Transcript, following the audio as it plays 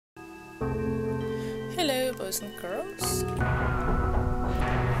Hello, boys and girls. I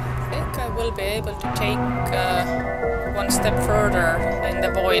think I will be able to take one step further in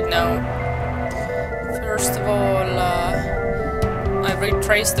the void now. First of all, I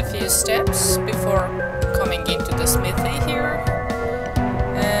retraced a few steps before coming into the smithy here,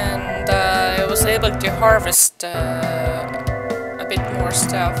 and I was able to harvest a bit more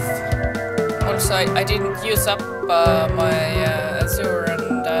stuff. Also, I didn't use up my azure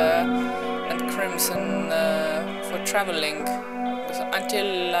and crimson for traveling.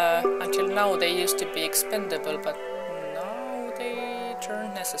 Until now they used to be expendable, but now they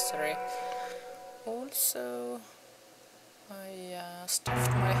turn necessary. Also, I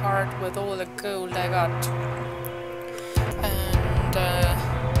stuffed my heart with all the gold I got. And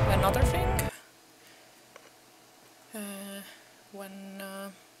another thing, when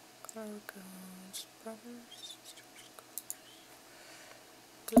Gorgon's brothers,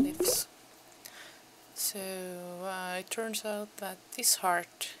 glyphs. So it turns out that this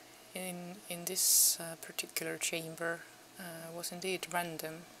heart in this particular chamber was indeed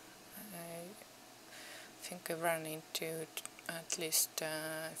random. I think I ran into at least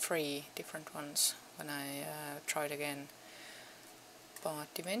 3 different ones when I tried again. But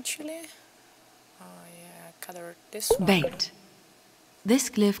eventually I gathered this one. Bait.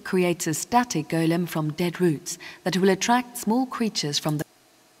 This glyph creates a static golem from dead roots that will attract small creatures from the...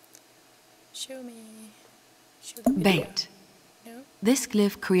 Show me. Show the video. Bait. No? This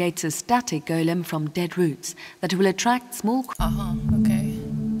glyph creates a static golem from dead roots that will attract small... Okay.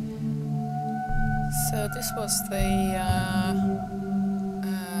 So this was the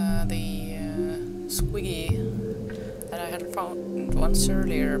squiggy that I had found once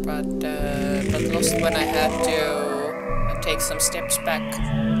earlier, but lost when I had to take some steps back.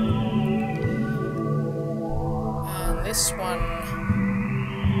 And this one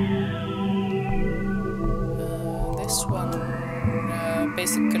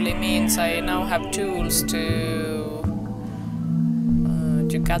basically means I now have tools to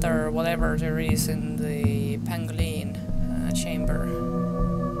gather whatever there is in the pangolin chamber.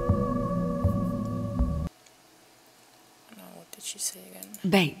 Now, what did she say again?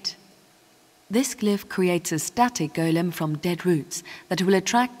 Bait. This glyph creates a static golem from dead roots that will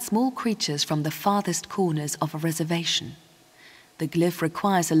attract small creatures from the farthest corners of a reservation. The glyph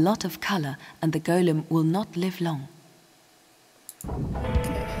requires a lot of color, and the golem will not live long.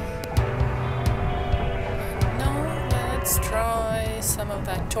 Okay. Now let's try some of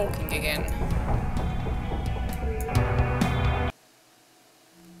that talking again.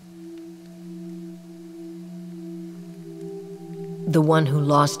 The one who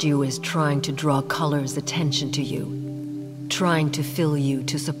lost you is trying to draw color's attention to you, trying to fill you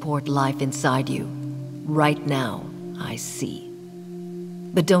to support life inside you. Right now, I see.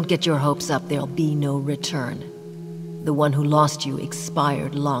 But don't get your hopes up, there'll be no return. The one who lost you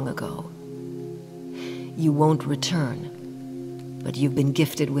expired long ago. You won't return, but you've been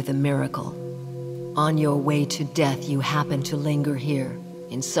gifted with a miracle. On your way to death, you happen to linger here,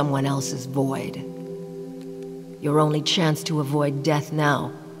 in someone else's void. Your only chance to avoid death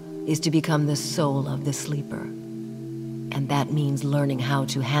now is to become the soul of the sleeper. And that means learning how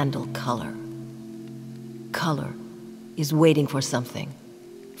to handle color. Color is waiting for something.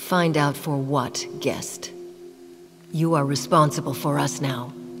 Find out for what, guest. You are responsible for us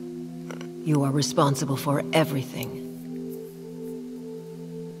now. You are responsible for everything.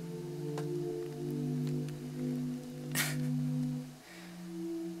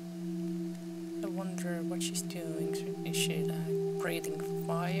 I wonder what she's doing. Is she like breathing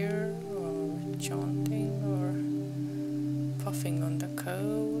fire, or chanting, or puffing on the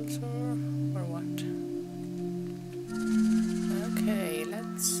coals, or what? Okay,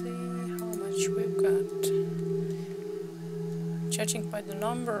 let's see how much we've got. Judging by the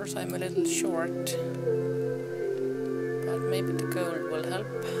numbers, I'm a little short, but maybe the gold will help.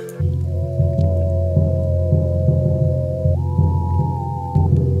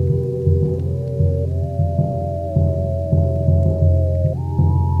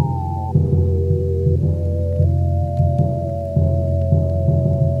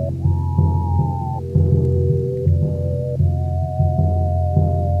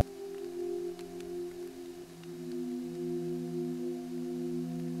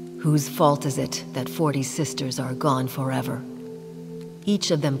 Whose fault is it that 40 sisters are gone forever?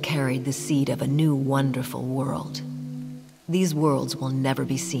 Each of them carried the seed of a new wonderful world. These worlds will never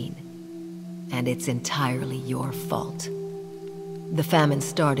be seen, and it's entirely your fault. The famine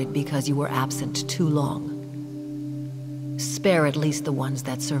started because you were absent too long. Spare at least the ones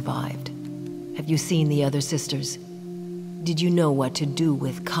that survived. Have you seen the other sisters? Did you know what to do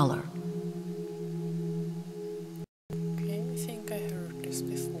with color?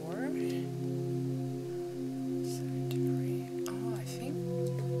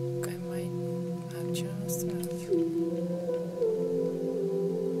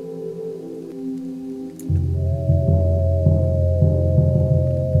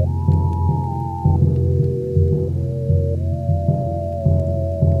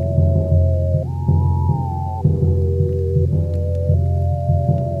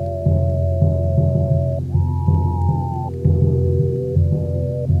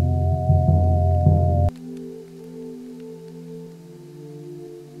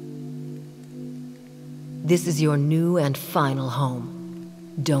 This is your new and final home.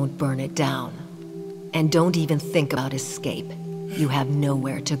 Don't burn it down. And don't even think about escape. You have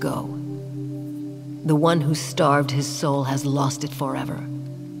nowhere to go. The one who starved his soul has lost it forever.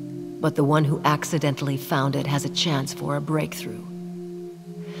 But the one who accidentally found it has a chance for a breakthrough.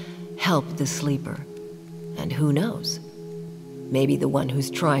 Help the sleeper. And who knows? Maybe the one who's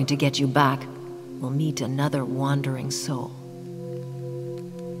trying to get you back will meet another wandering soul.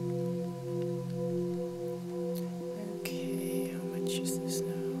 Okay, how much is this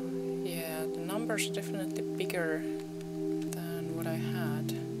now? Yeah, the numbers are definitely bigger than what I had.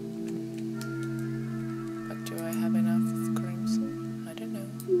 But do I have enough of crimson? I don't know.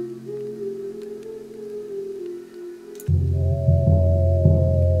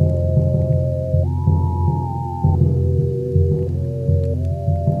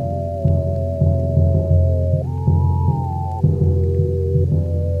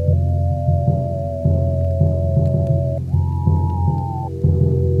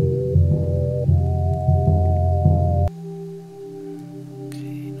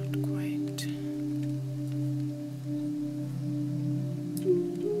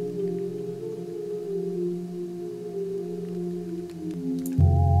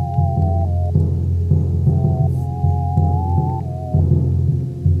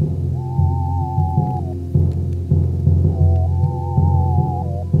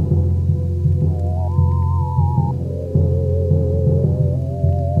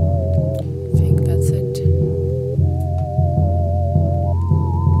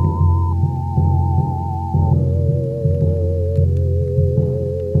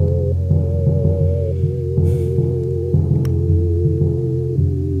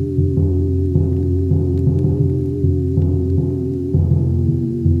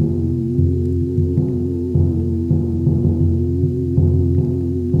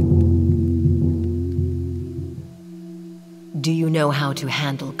 Do you know how to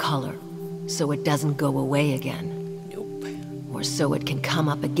handle color, so it doesn't go away again? Nope. Or so it can come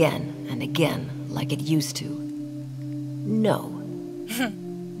up again and again, like it used to? No.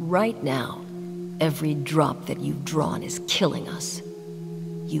 Right now, every drop that you've drawn is killing us.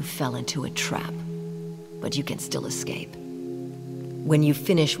 You fell into a trap, but you can still escape. When you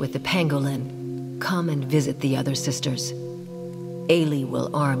finish with the pangolin, come and visit the other sisters. Ailey will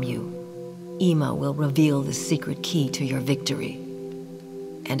arm you. Ima will reveal the secret key to your victory.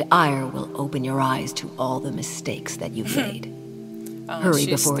 And Ire will open your eyes to all the mistakes that you've made. Hurry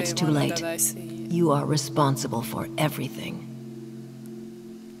before it's too late. You are responsible for everything.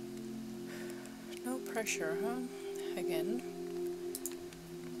 No pressure, huh? Again.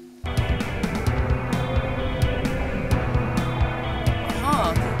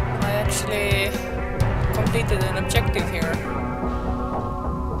 Aha! I actually completed an objective here.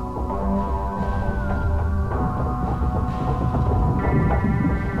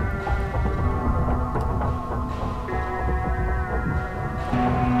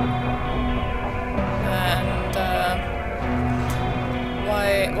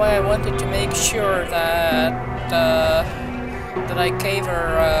 Why I wanted to make sure that that I gave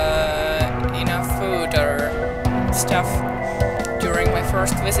her enough food or stuff during my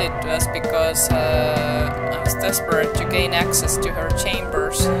first visit was because I was desperate to gain access to her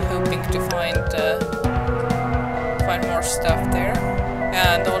chambers, hoping to find more stuff there.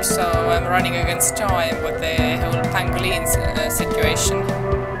 And also I'm running against time with the whole pangolin situation.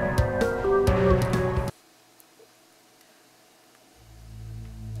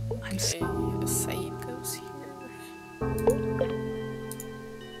 Okay, a save goes here.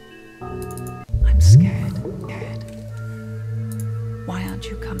 I'm scared. Why aren't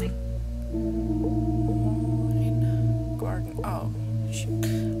you coming? Mine garden. Oh, shoot.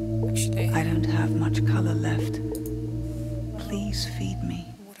 Actually, I don't have much color left. Please feed me.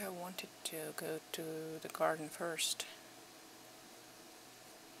 would I wanted to go to the garden first?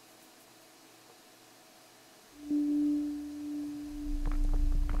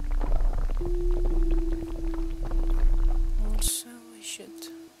 Also, I should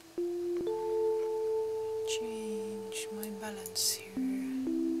change my balance here.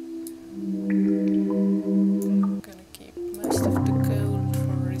 I'm gonna keep most of the gold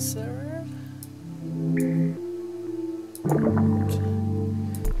for reserve. And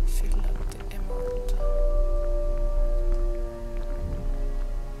fill up the emerald.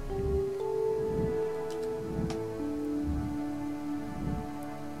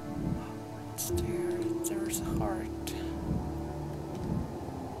 It's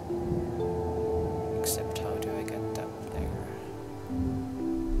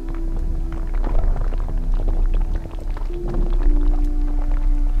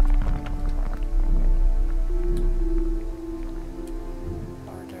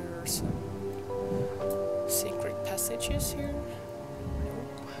there some secret passages here?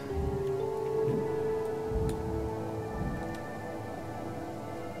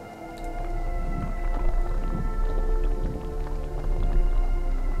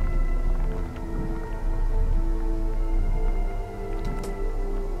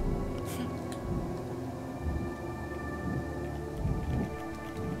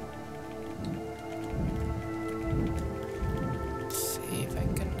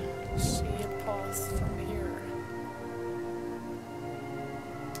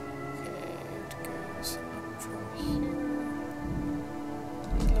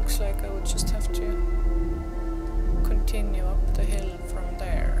 Like I would just have to continue up the hill from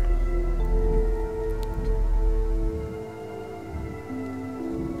there.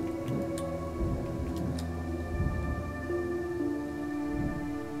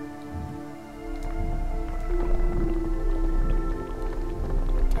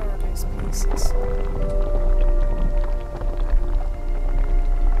 What are these pieces?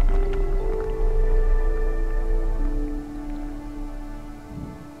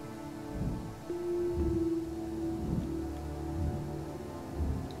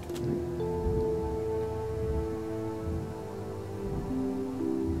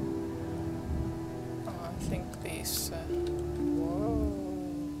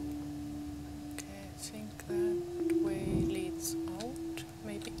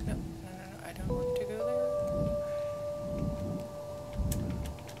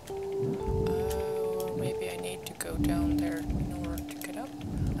 Down there in order to get up?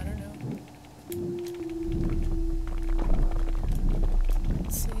 I don't know.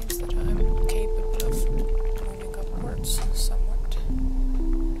 It seems that I'm capable of moving upwards somewhat.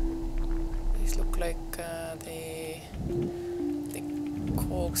 These look like the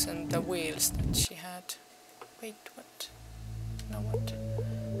cogs and the wheels that she had. Wait, what? No, what?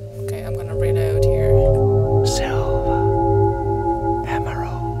 Okay, I'm gonna read out here. Silver.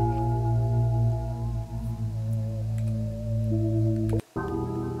 Emerald.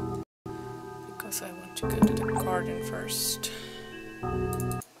 I want to go to the garden first.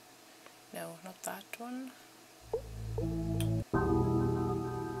 No, not that one.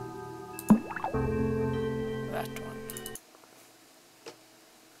 That one.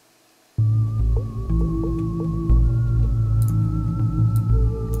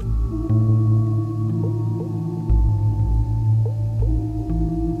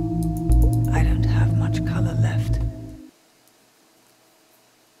 I don't have much color left.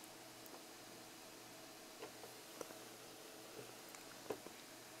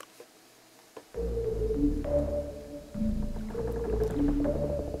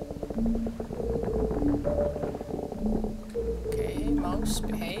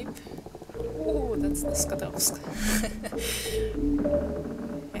 Behave. Oh, that's the Skadovsk.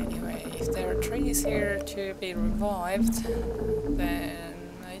 Anyway, if there are trees here to be revived, then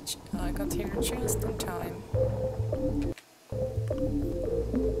I got here just in time.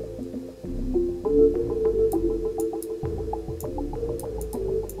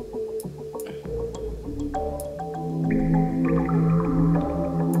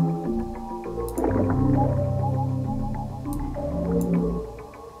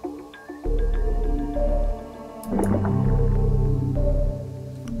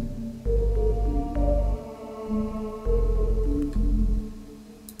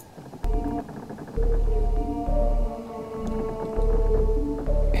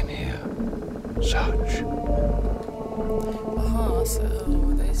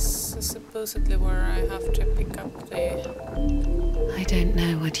 Supposedly where I have to pick up the... I don't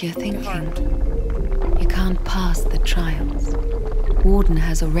know what you're thinking. You can't pass the trials. Warden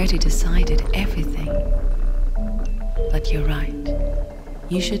has already decided everything. But you're right.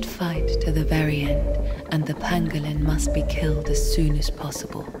 You should fight to the very end, and the pangolin must be killed as soon as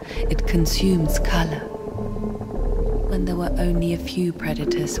possible. It consumes color. When there were only a few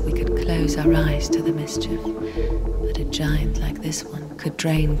predators, we could close our eyes to the mischief. But a giant like this one could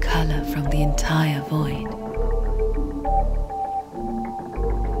drain color from the entire void.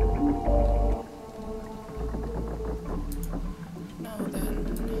 Now then.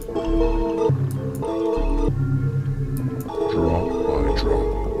 Drop by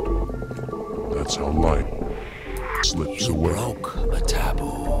drop. That's how light slips away. You broke a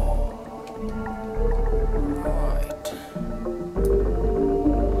taboo.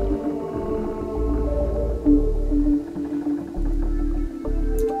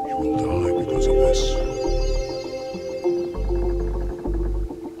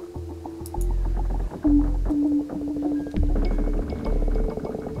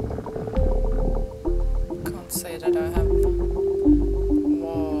 Can't say that I have...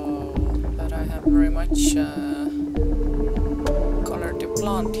 Whoa. have very much color to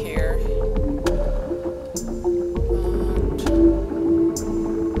plant here.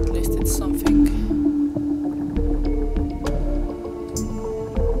 But at least it's something.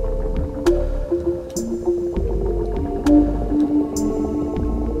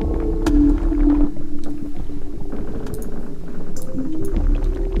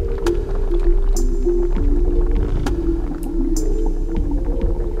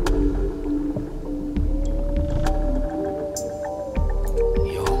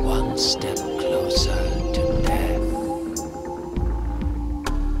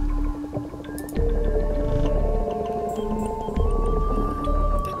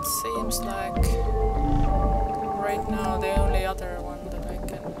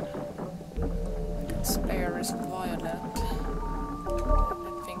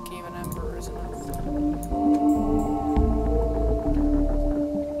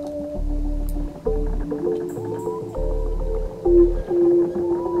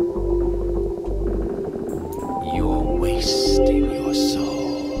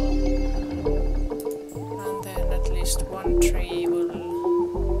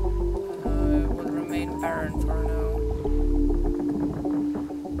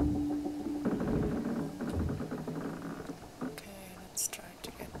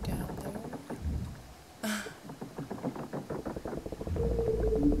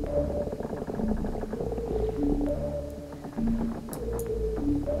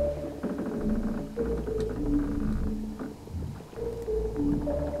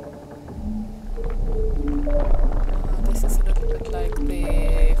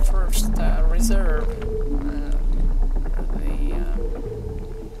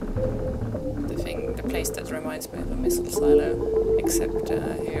 That reminds me of a missile silo, except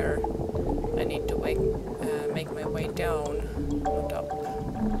here I need to make my way down, not up.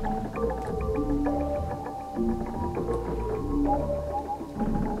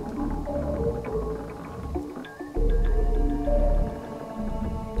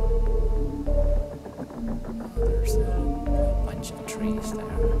 Oh, there's a whole bunch of trees there.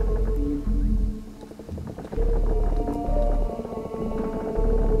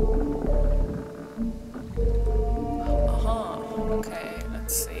 Okay,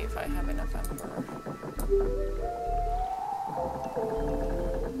 let's see if I have enough amber.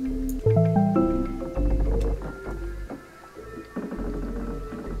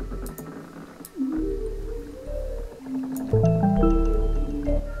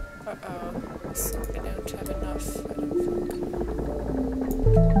 Uh-oh, so I don't have enough, I don't think.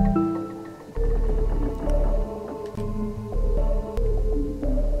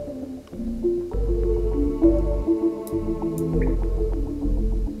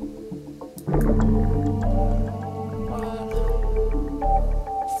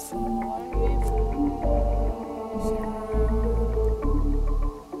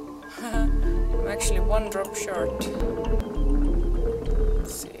 One drop short.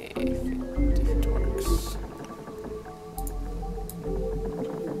 Let's see if it works.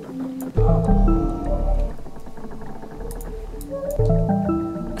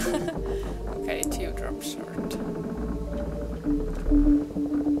 Okay, 2 drops short.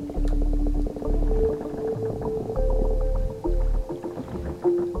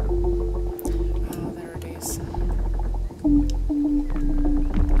 Oh, there it is.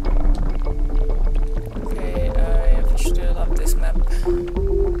 This map.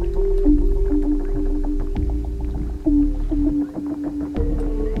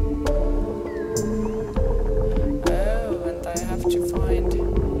 Oh, and I have to find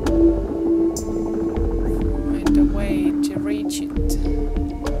a way to reach it.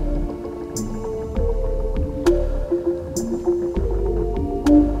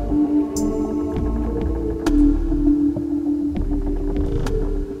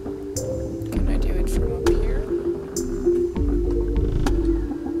 Can I do it from up here?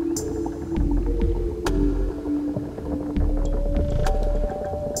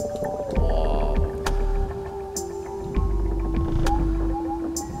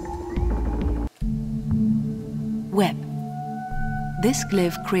 Web. This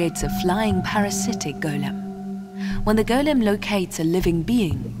glyph creates a flying parasitic golem. When the golem locates a living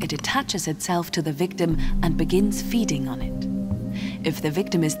being, it attaches itself to the victim and begins feeding on it. If the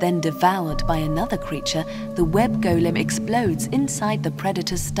victim is then devoured by another creature, the web golem explodes inside the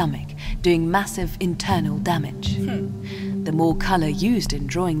predator's stomach, doing massive internal damage. The more color used in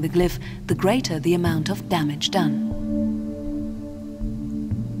drawing the glyph, the greater the amount of damage done.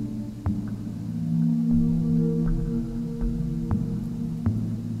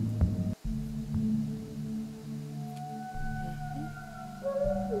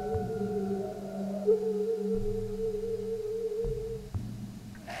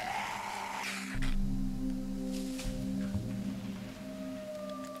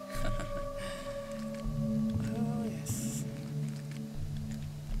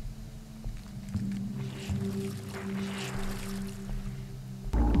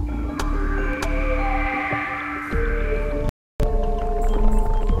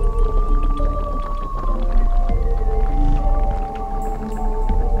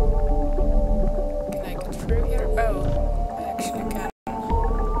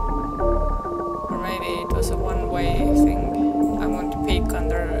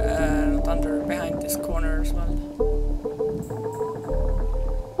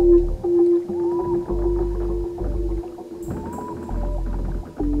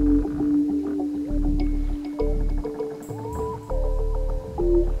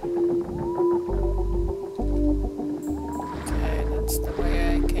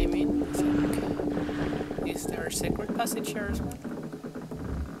 a secret passage here as well?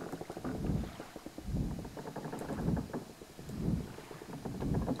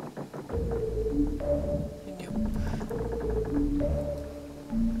 Nope.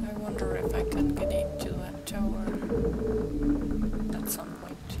 I wonder if I can get into that tower at some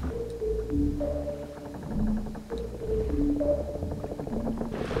point.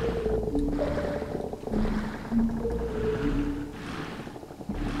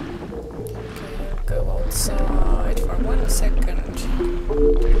 Go outside for 1 second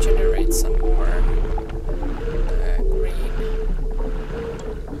to generate some more green.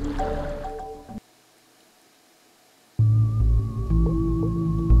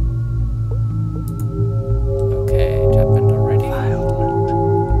 Okay, it happened already. Violent.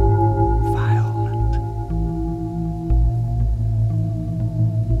 Violent.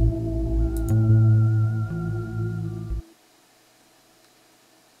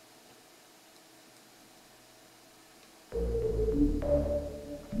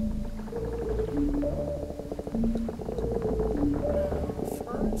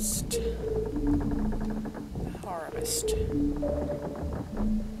 First, harvest.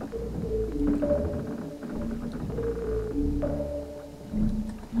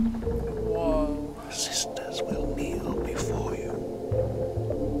 Whoa. Sisters will kneel before you.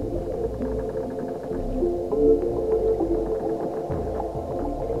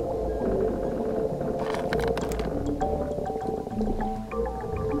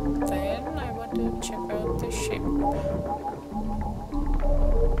 Then I want to check out the ship.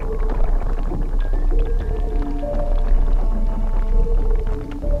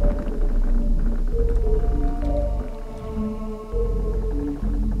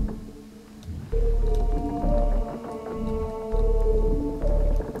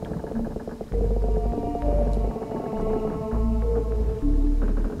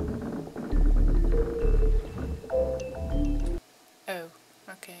 Oh,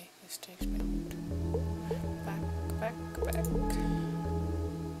 okay, this takes me back.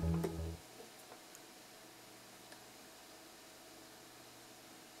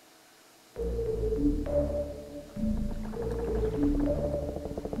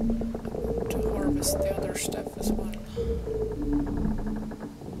 To harvest the other stuff as well.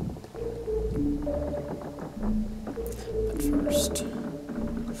 But first...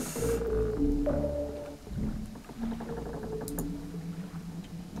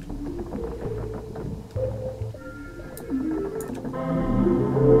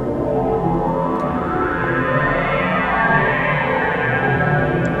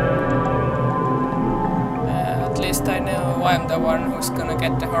 at least I know I'm the one who's gonna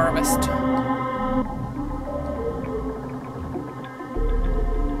get the harvest.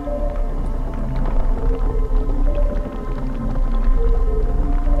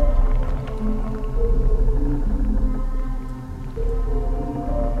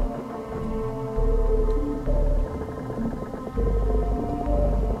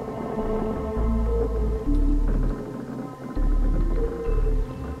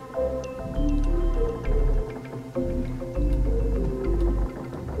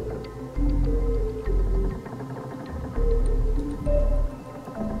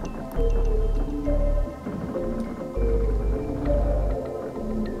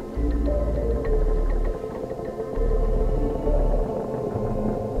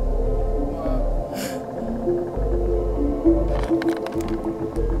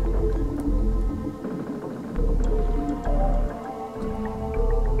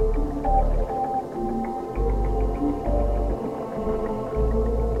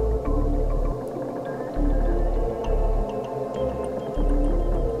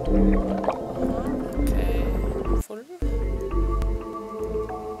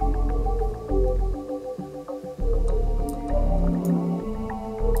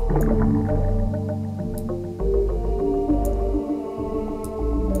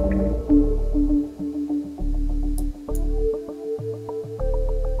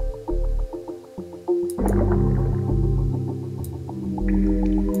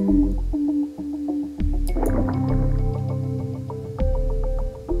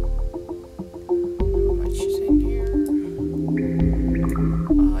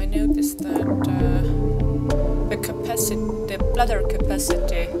 bladder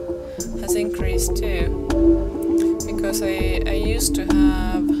capacity has increased too, because I used to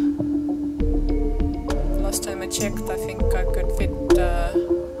have, last time I checked, I think I could fit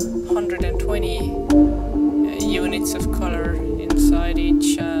 120 units of color inside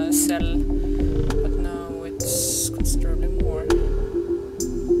each cell, but now it's considerably more.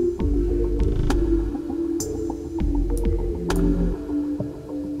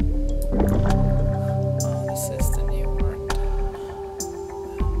 Oh, this is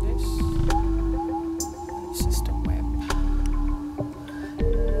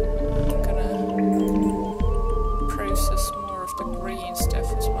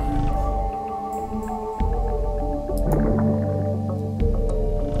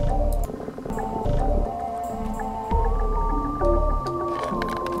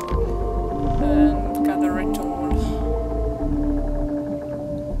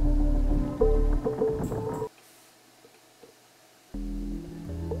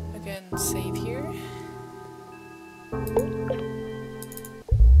And save here. And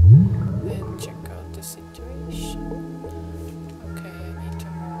check out the situation. Okay, I need to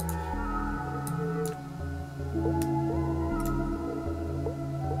move.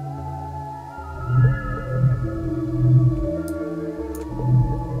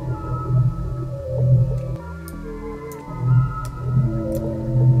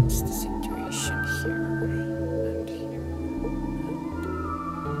 What's the situation here? And here.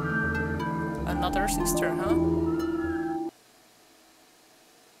 And another sister, huh?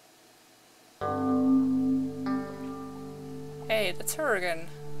 Hey, that's her again.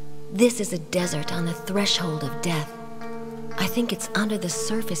 This is a desert on the threshold of death. I think it's under the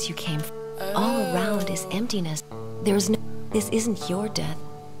surface you came from. All around is emptiness. There's no... This isn't your death.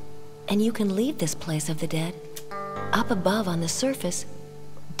 And you can leave this place of the dead. Up above on the surface,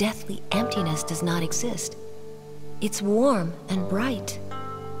 deathly emptiness does not exist. It's warm and bright.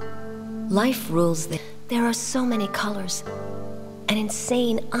 Life rules there. There are so many colors. An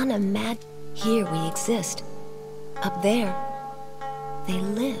insane, unimaginable... Here we exist. Up there, they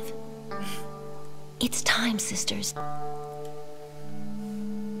live. It's time, sisters.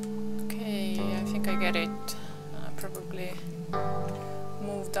 Okay, I think I get it. I probably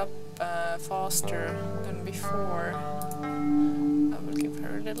moved up faster than before. I will give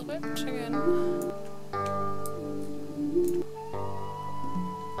her a little bit again.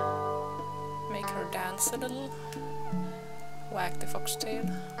 Make her dance a little. Whack the foxtail.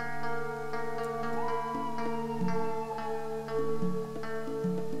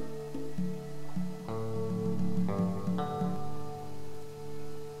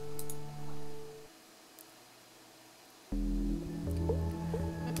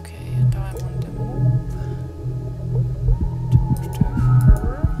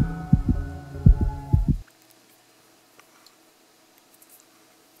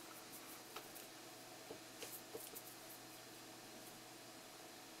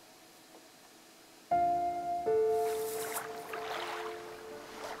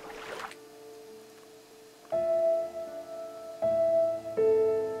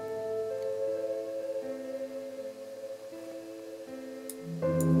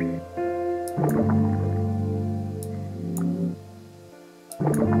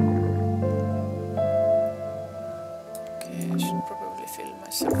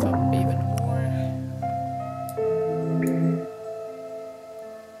 Myself up even more.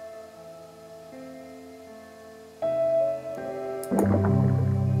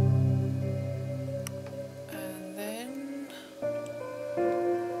 And then I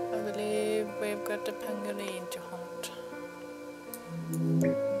believe we've got the pangolin to hunt.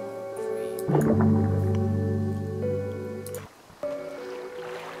 Green.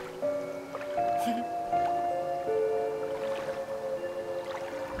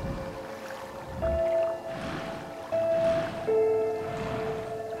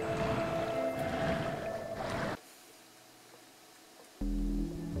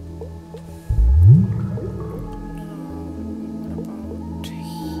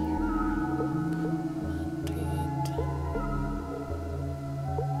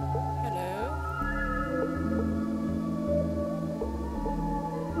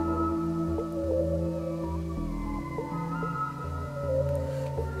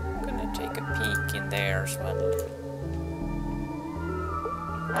 There as well.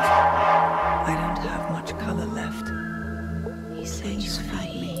 I don't have much color left. He said you're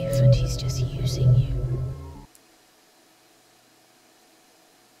naive and he's just using you.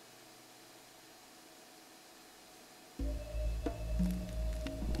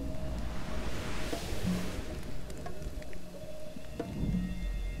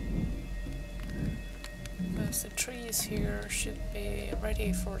 The trees here should be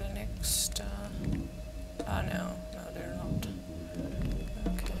ready for the next... no, they're not.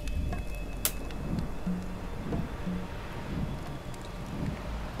 Okay.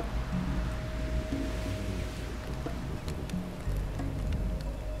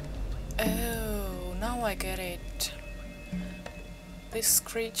 Oh, now I get it. This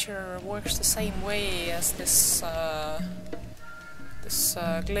creature works the same way as this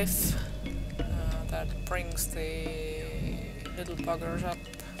glyph that brings the little buggers up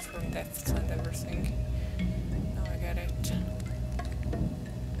from depths and everything. Now I get it.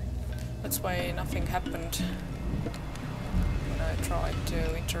 That's why nothing happened when I tried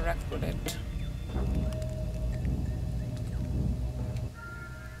to interact with it.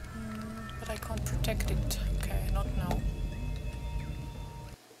 But I can't protect it. Okay, not now.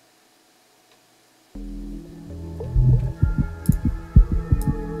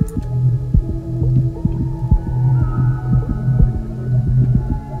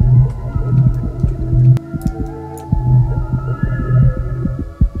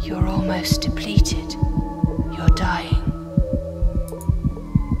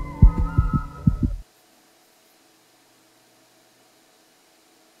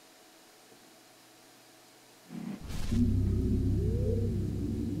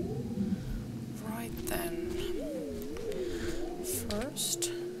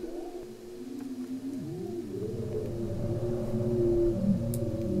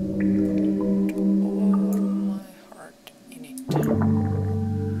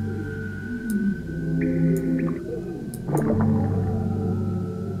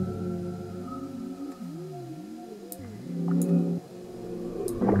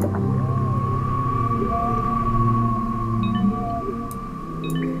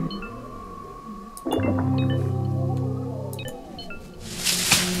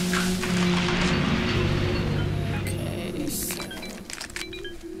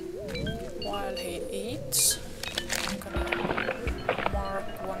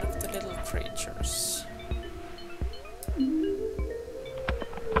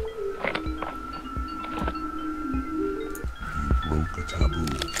 a taboo.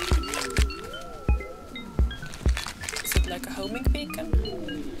 Is it like a homing beacon?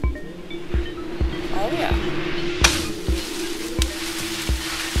 Oh yeah.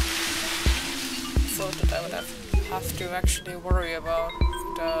 Thought that I would have to actually worry about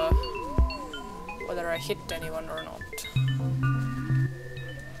whether I hit anyone or not.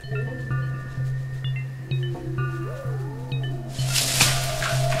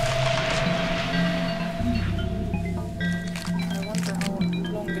 I wonder how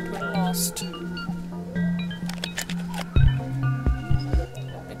long it will last.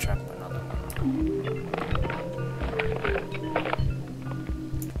 Let me trap another one.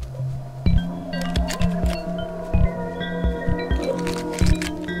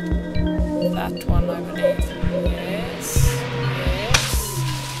 That one, I believe. Yes. Yes.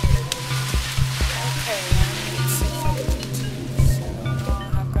 Okay, it's infected. So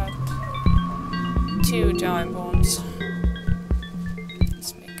now I've got 2 giant bombs.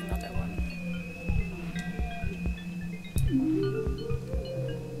 Let's make another one.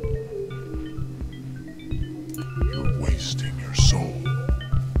 You're wasting your soul.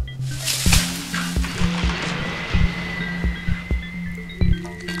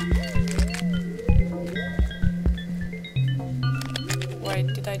 Wait,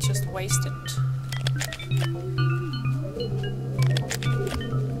 did I just waste it?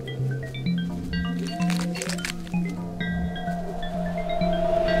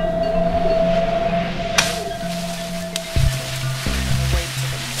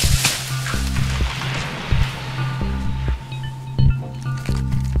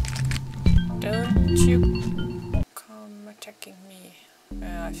 Don't you come attacking me.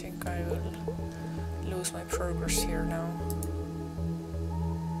 I think I will lose my progress here now.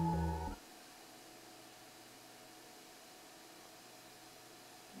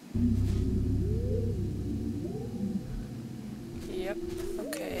 Yep,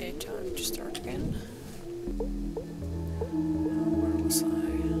 okay, time to start again. Where was I?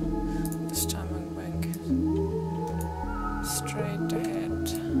 This time I'm going straight ahead.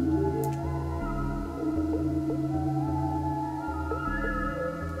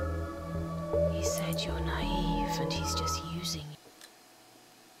 He said you're naive and he's just using you.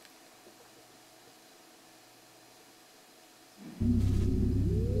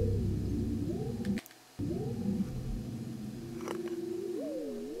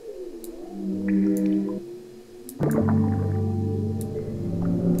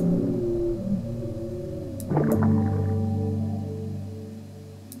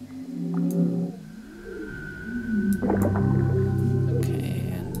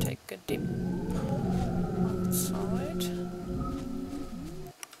 Okay, and take a dip outside.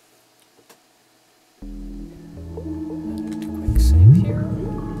 And quick save here.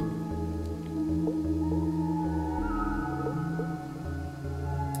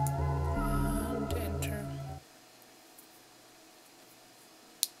 And enter.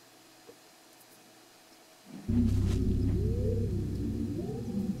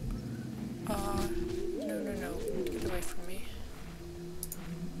 No, get away from me.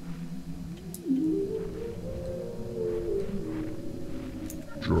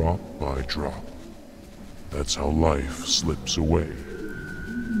 Drop by drop. That's how life slips away.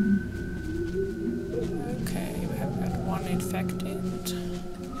 Okay, we have got 1 infected. Let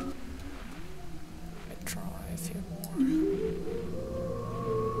me try a few more.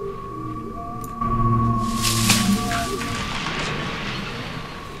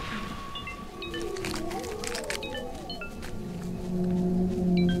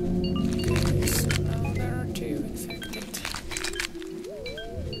 Okay, so now there are 2 infected.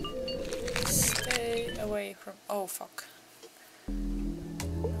 Stay away from. Oh fuck.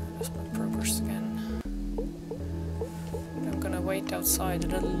 Lost my progress again. I'm gonna wait outside a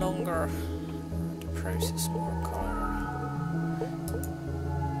little longer to process more color.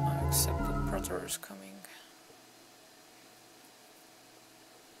 I accept that Predator is coming.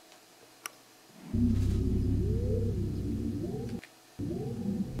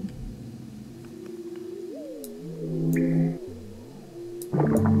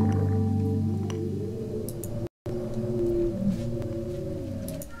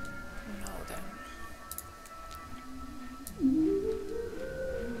 Now then.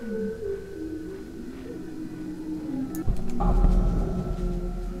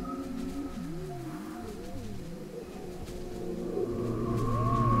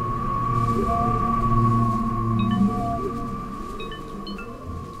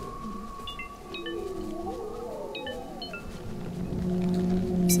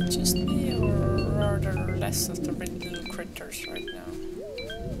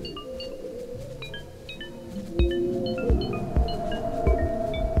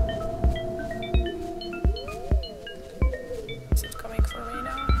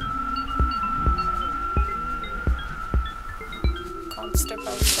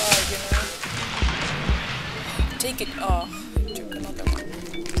 outside, you know. Take it. Oh, it took another one.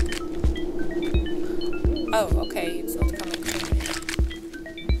 Oh, okay, it's not coming from me.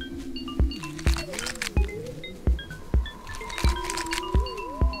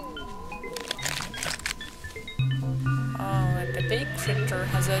 Oh, and the big critter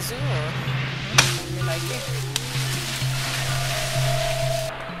has azure. I like it.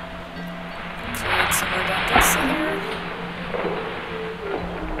 Create some redundancy here.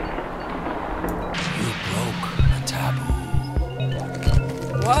 You broke a taboo.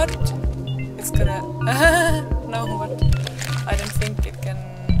 What? It's gonna... no, what? I don't think it can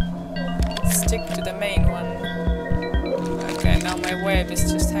stick to the main one. Okay, now my web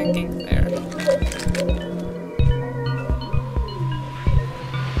is just hanging there.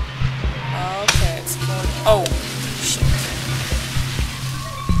 Okay, it's called... Oh, shit.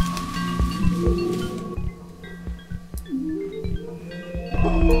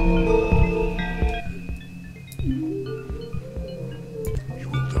 You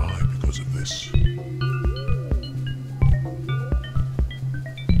will die because of this.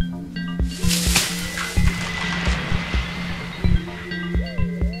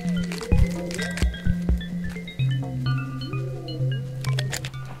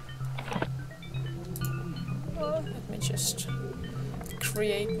 Let me just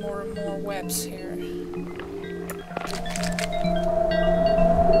create more and more webs here.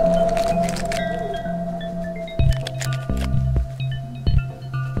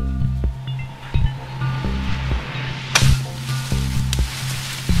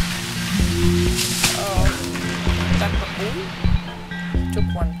 Oh, that one. Ooh, took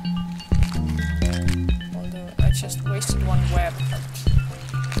one. Although I just wasted one web, but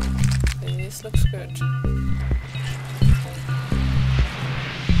this looks good.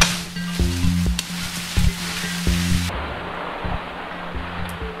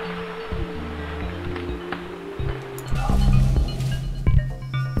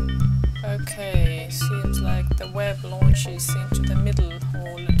 Okay, seems like the web launches into the middle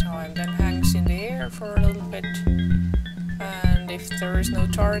all the time, then hangs in the air for a little bit, and if there is no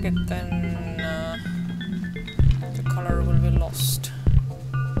target, then the color will be lost.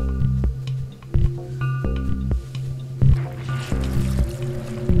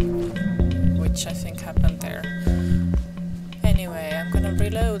 Which I think happened there. Anyway, I'm gonna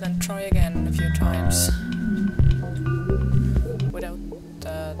reload and try again a few times without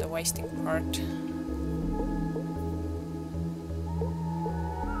the wasting part.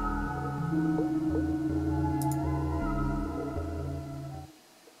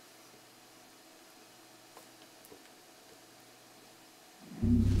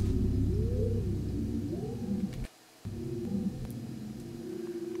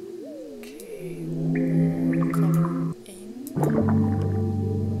 Okay, color in,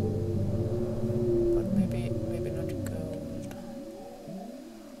 but maybe not gold.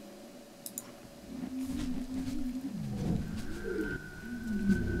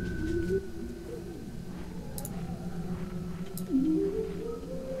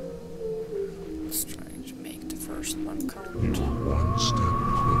 Let's try to make the first one count. One step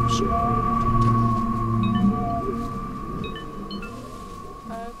closer.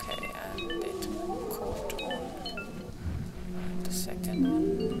 Okay, and it caught on the second one.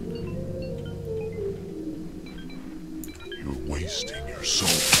 You're wasting your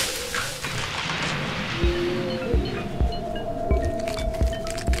soul.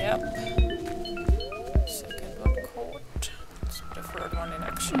 Yep. Second one caught. Let's put the third one in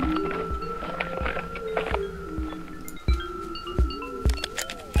action.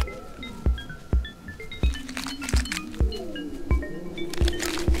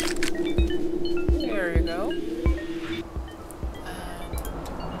 There you go. And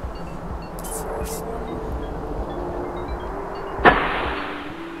the fourth one.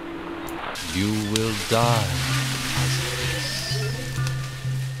 You will die as this.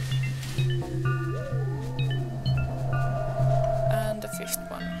 And the fifth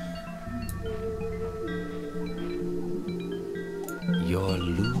one. You're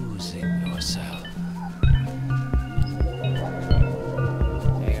losing yourself.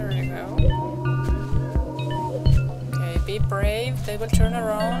 There you go. Okay, be brave. They will turn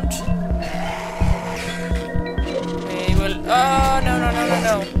around. They will... Oh, no.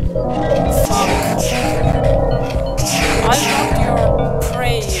 Fuck. I'm not your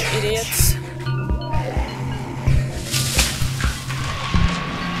prey, you idiots.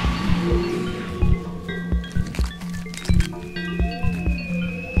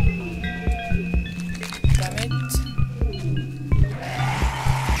 Damn it.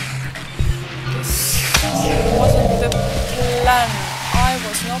 This wasn't the plan. I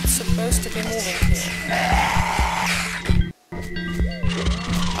was not supposed to be moving here.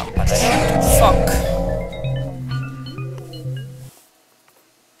 Oh, but I don't... Fuck.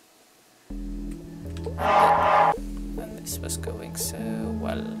 And this was going so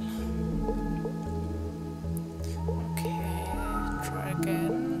well. Okay, try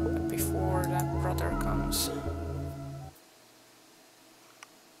again, but before that brother comes.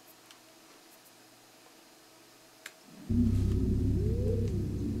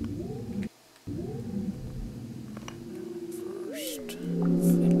 First,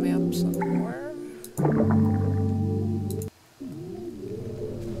 fill me up some more.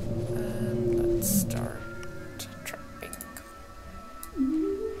 And let's start trapping.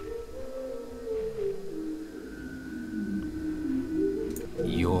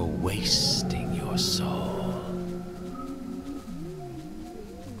 You're wasting your soul.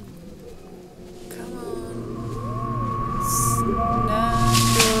 Come on. Snap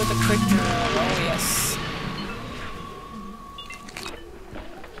to the critter. Oh yes.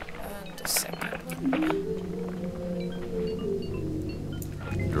 And the second one.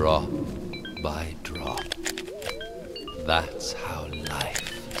 Drop by drop. That's how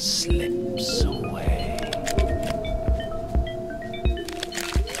life slips away.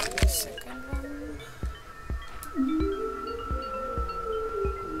 Second one.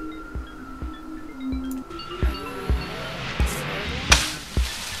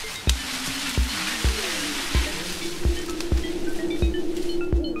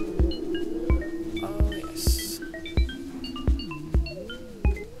 Oh yes.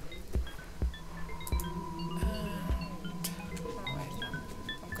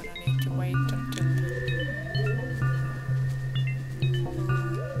 I'm gonna need to wait until...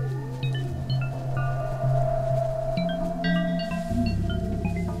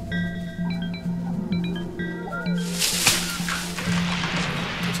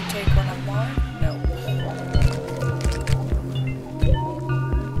 Did you take one of mine? No. Okay, that's mine anyway.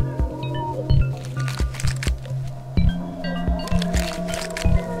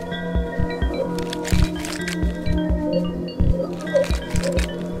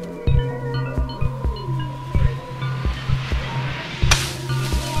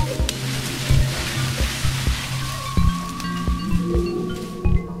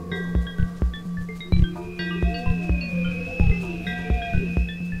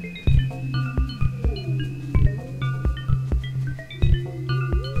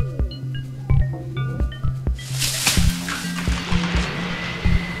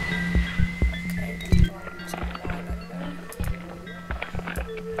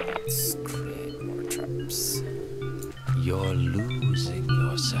 Let's create more traps. You're losing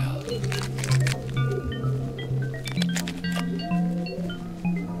yourself.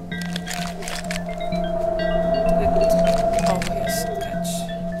 Oh yes, catch.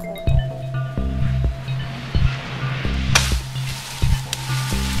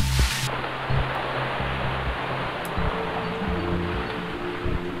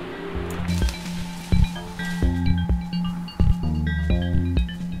 on.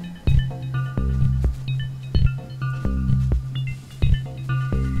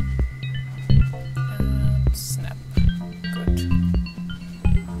 And snap. Good.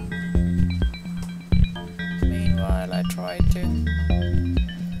 Meanwhile, I try to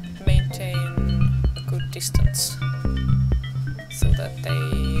maintain a good distance so that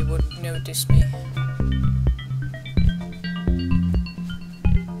they would notice me.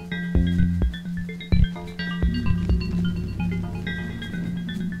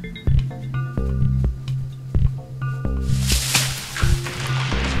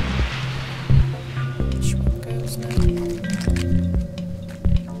 Which one goes now?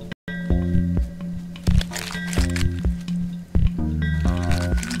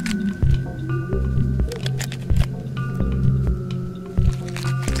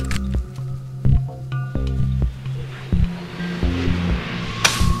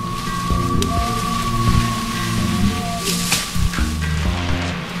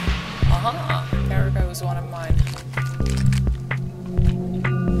 Aha! There goes one of mine.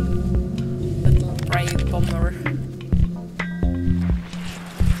 Little brave bomber.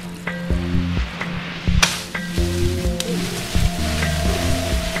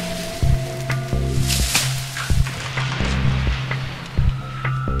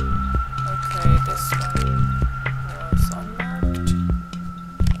 Okay, this one was unmarked.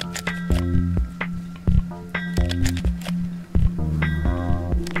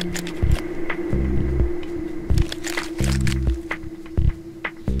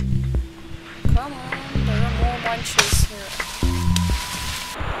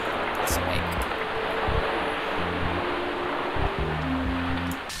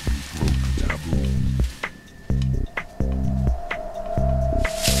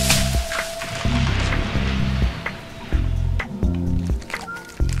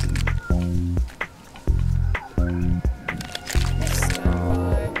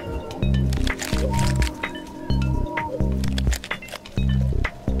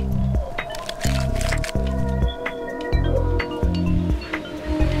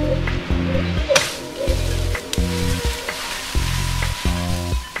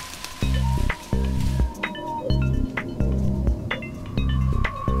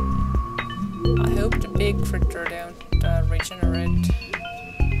 critter don't regenerate.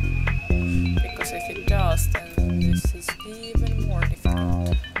 Because if it does, then this is even more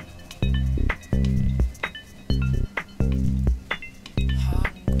difficult.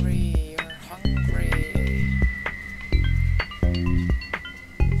 Hungry, you're hungry.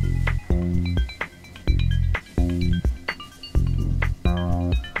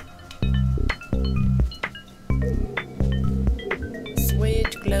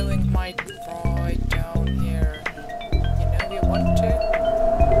 Sweet glowing might right down here. You know you want to.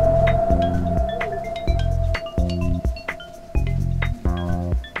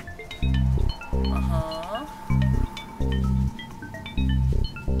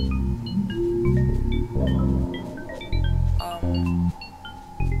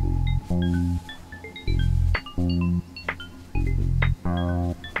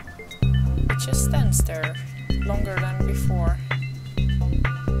 It just stands there longer than before.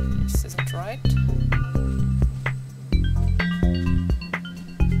 This isn't right.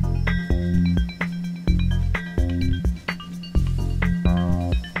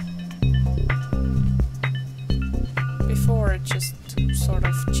 Before it just sort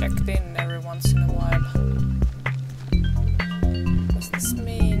of checked in every once in a while. Does this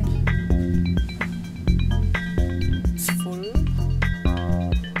mean it's full?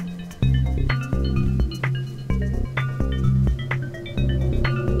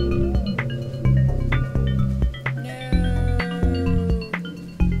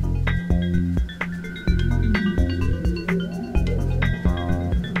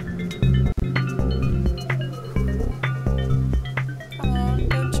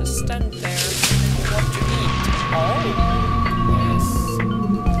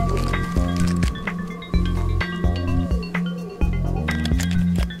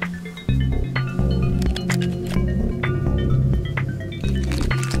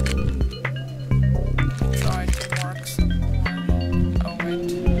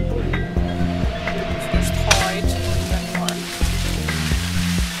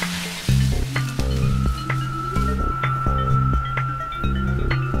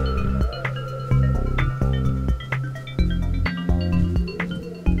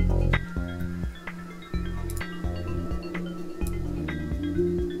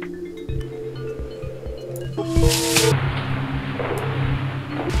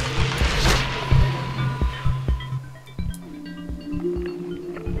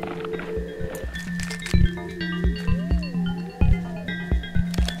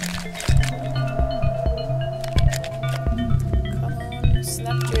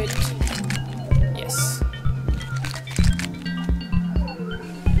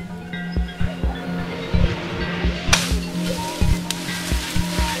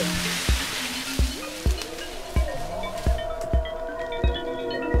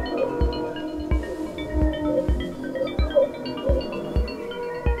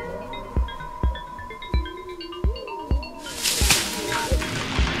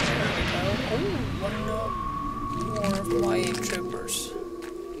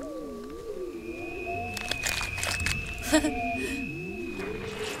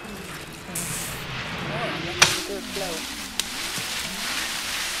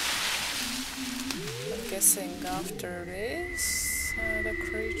 I'm guessing after this, the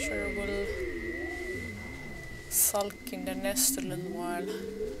creature will sulk in the nest a little while.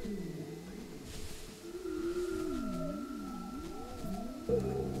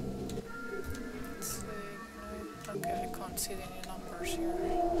 Let's see. Okay, I can't see any numbers here.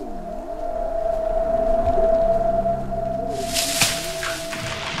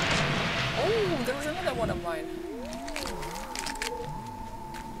 Oh, there was another one of mine.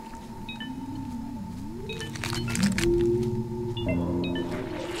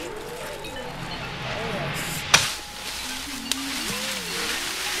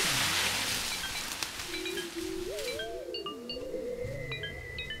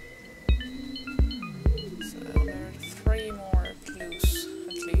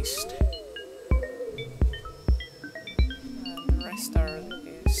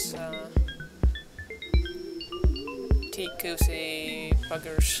 Goosey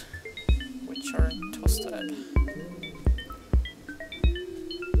buggers, which aren't toasted.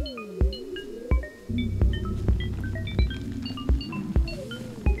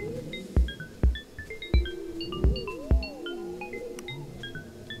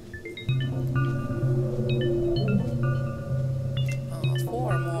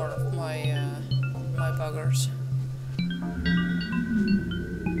 Four more of my buggers.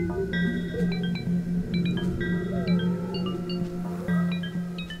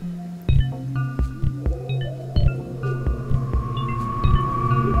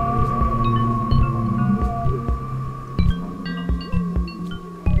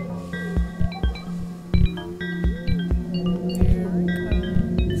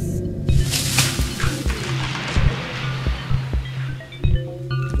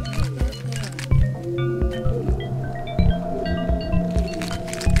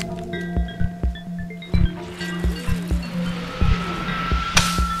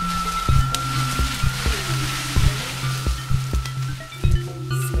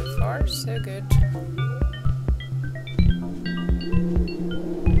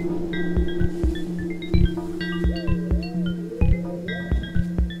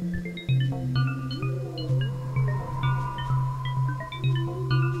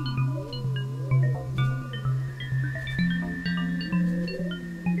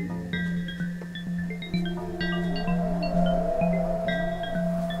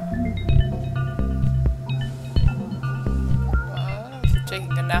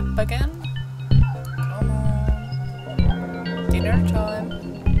 nap again? Come on. Dinner time.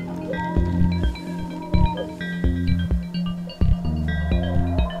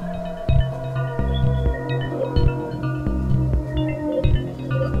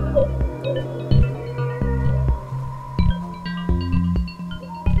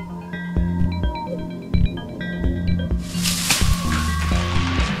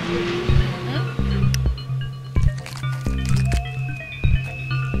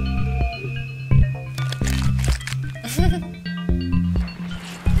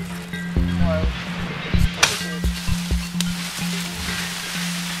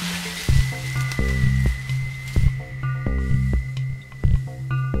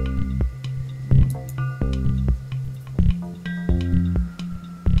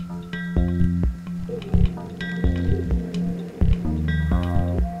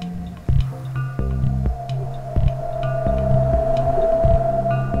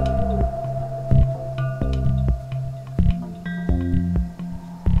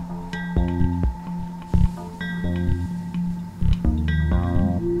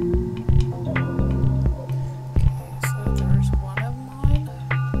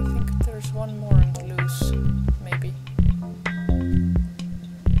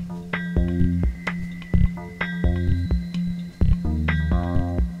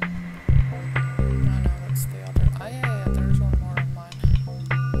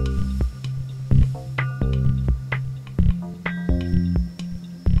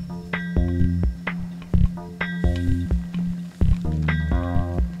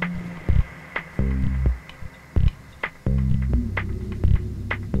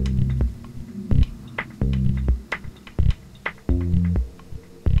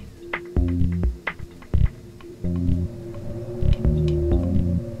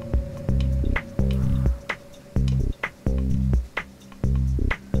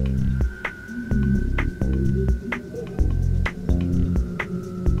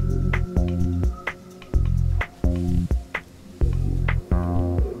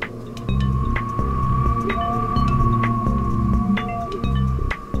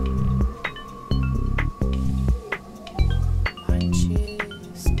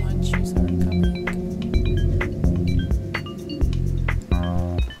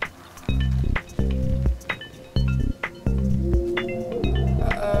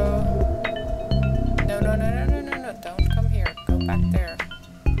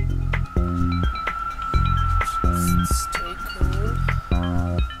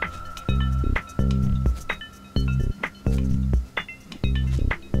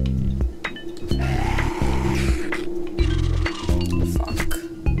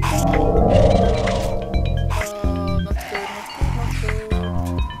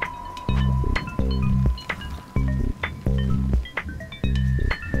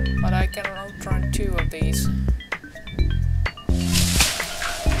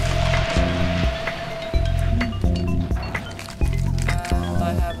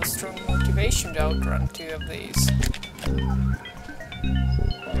 To outrun 2 of these.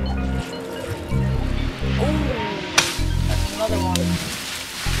 Oh, another one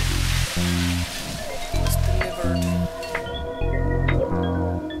was delivered.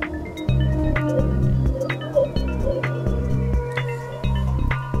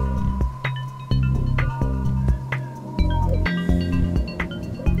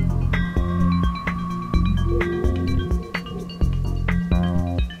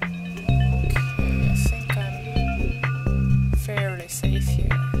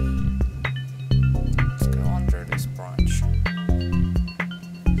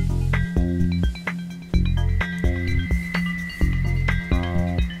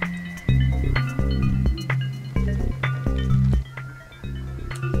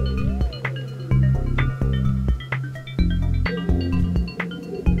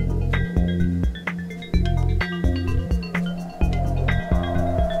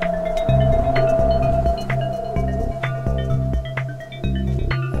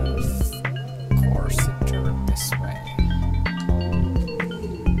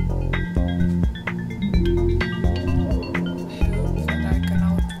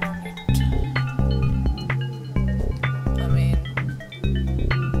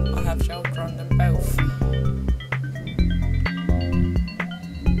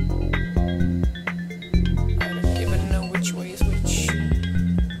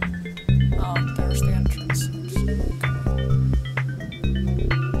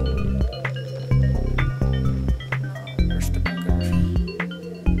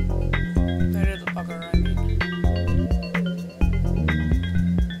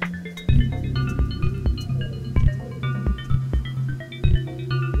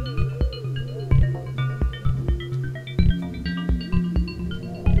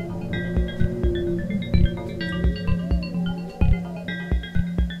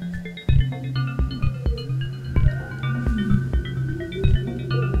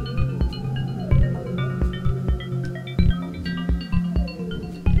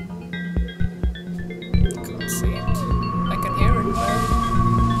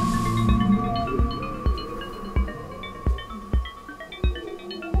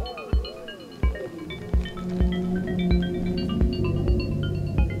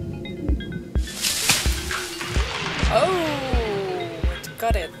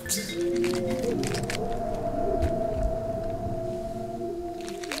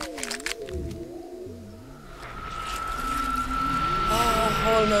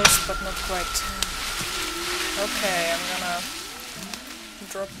 Almost, but not quite. Okay, I'm gonna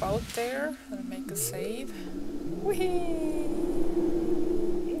drop out there and make a save. Whee!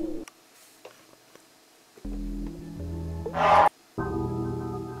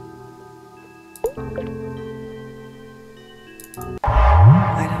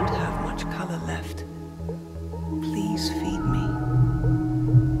 I don't have much color left. Please feed me.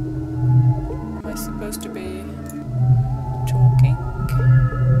 Am I supposed to be talking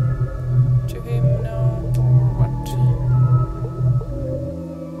to him now, or what?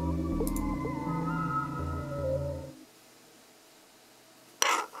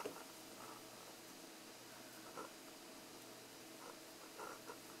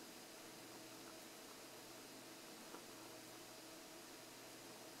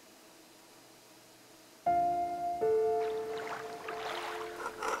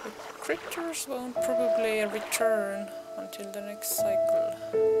 Critters won't probably return until the next cycle.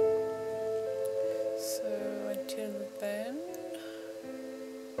 So until then...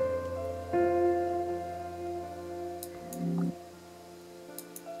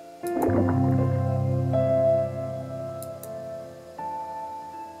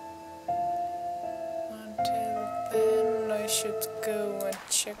 Until then I should go and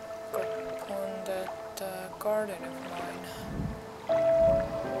check upon that garden of mine.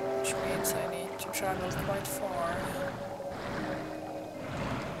 Which means I need to travel quite far.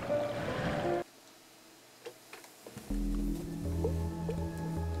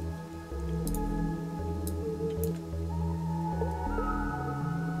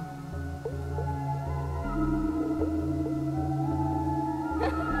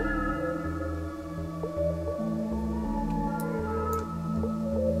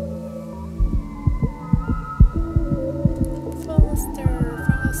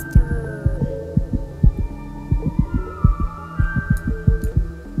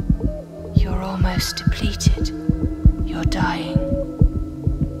 Depleted. You're dying.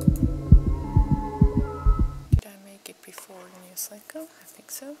 Did I make it before the new cycle? I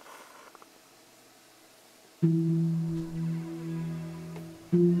think so.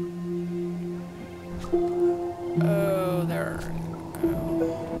 Oh, there you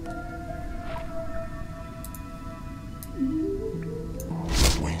go.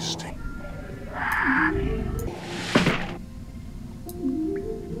 Wasting.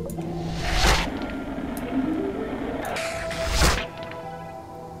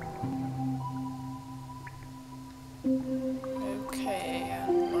 Okay,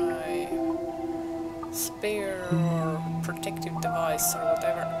 and my spear or protective device or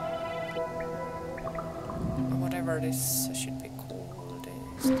whatever this should be called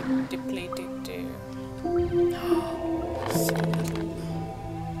is depleted too. So little.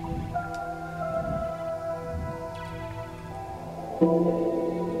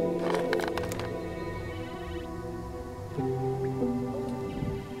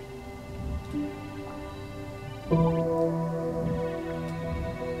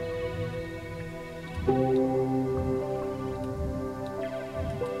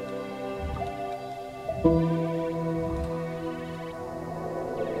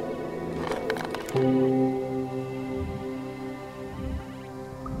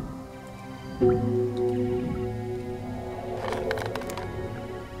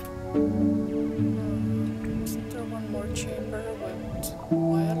 Isn't there one more chamber with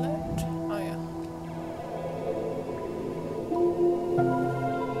violet? Oh yeah.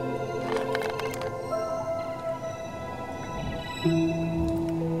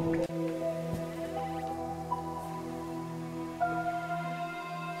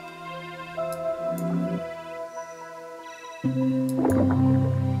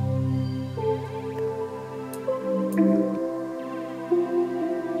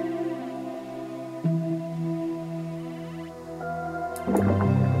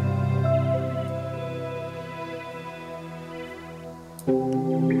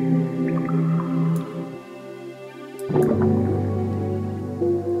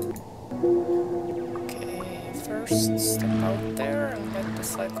 Okay, first step out there and get the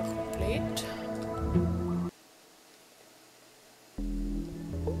cycle complete.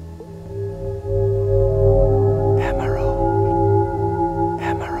 Emerald.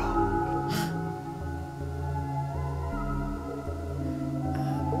 Emerald.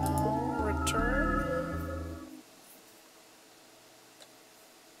 And now return.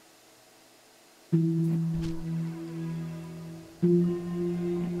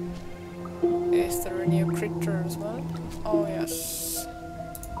 Is there a new critter as well? Oh yes.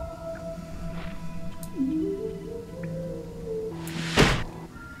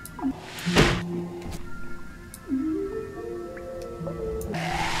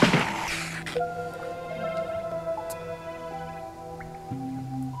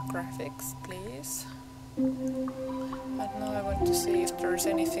 graphics, please. But now I want to see if there's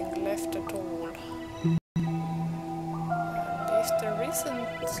anything left at all. And if there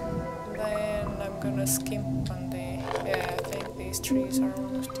isn't, then I'm gonna skimp on the... yeah, I think these trees are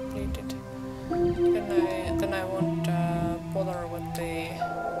almost depleted. Then I won't bother with the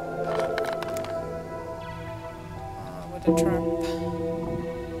trap.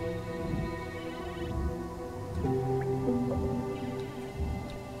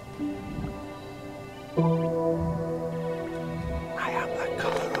 I am the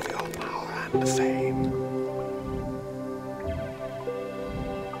color of your power and fame.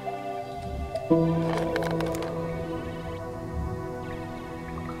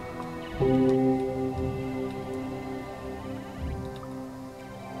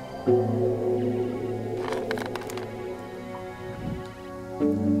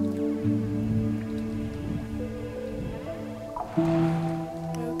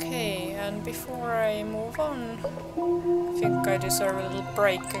 Okay, and before I move on, I think I deserve a little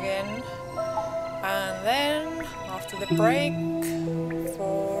break again. And then, after the break,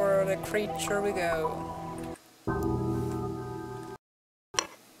 for the creature we go.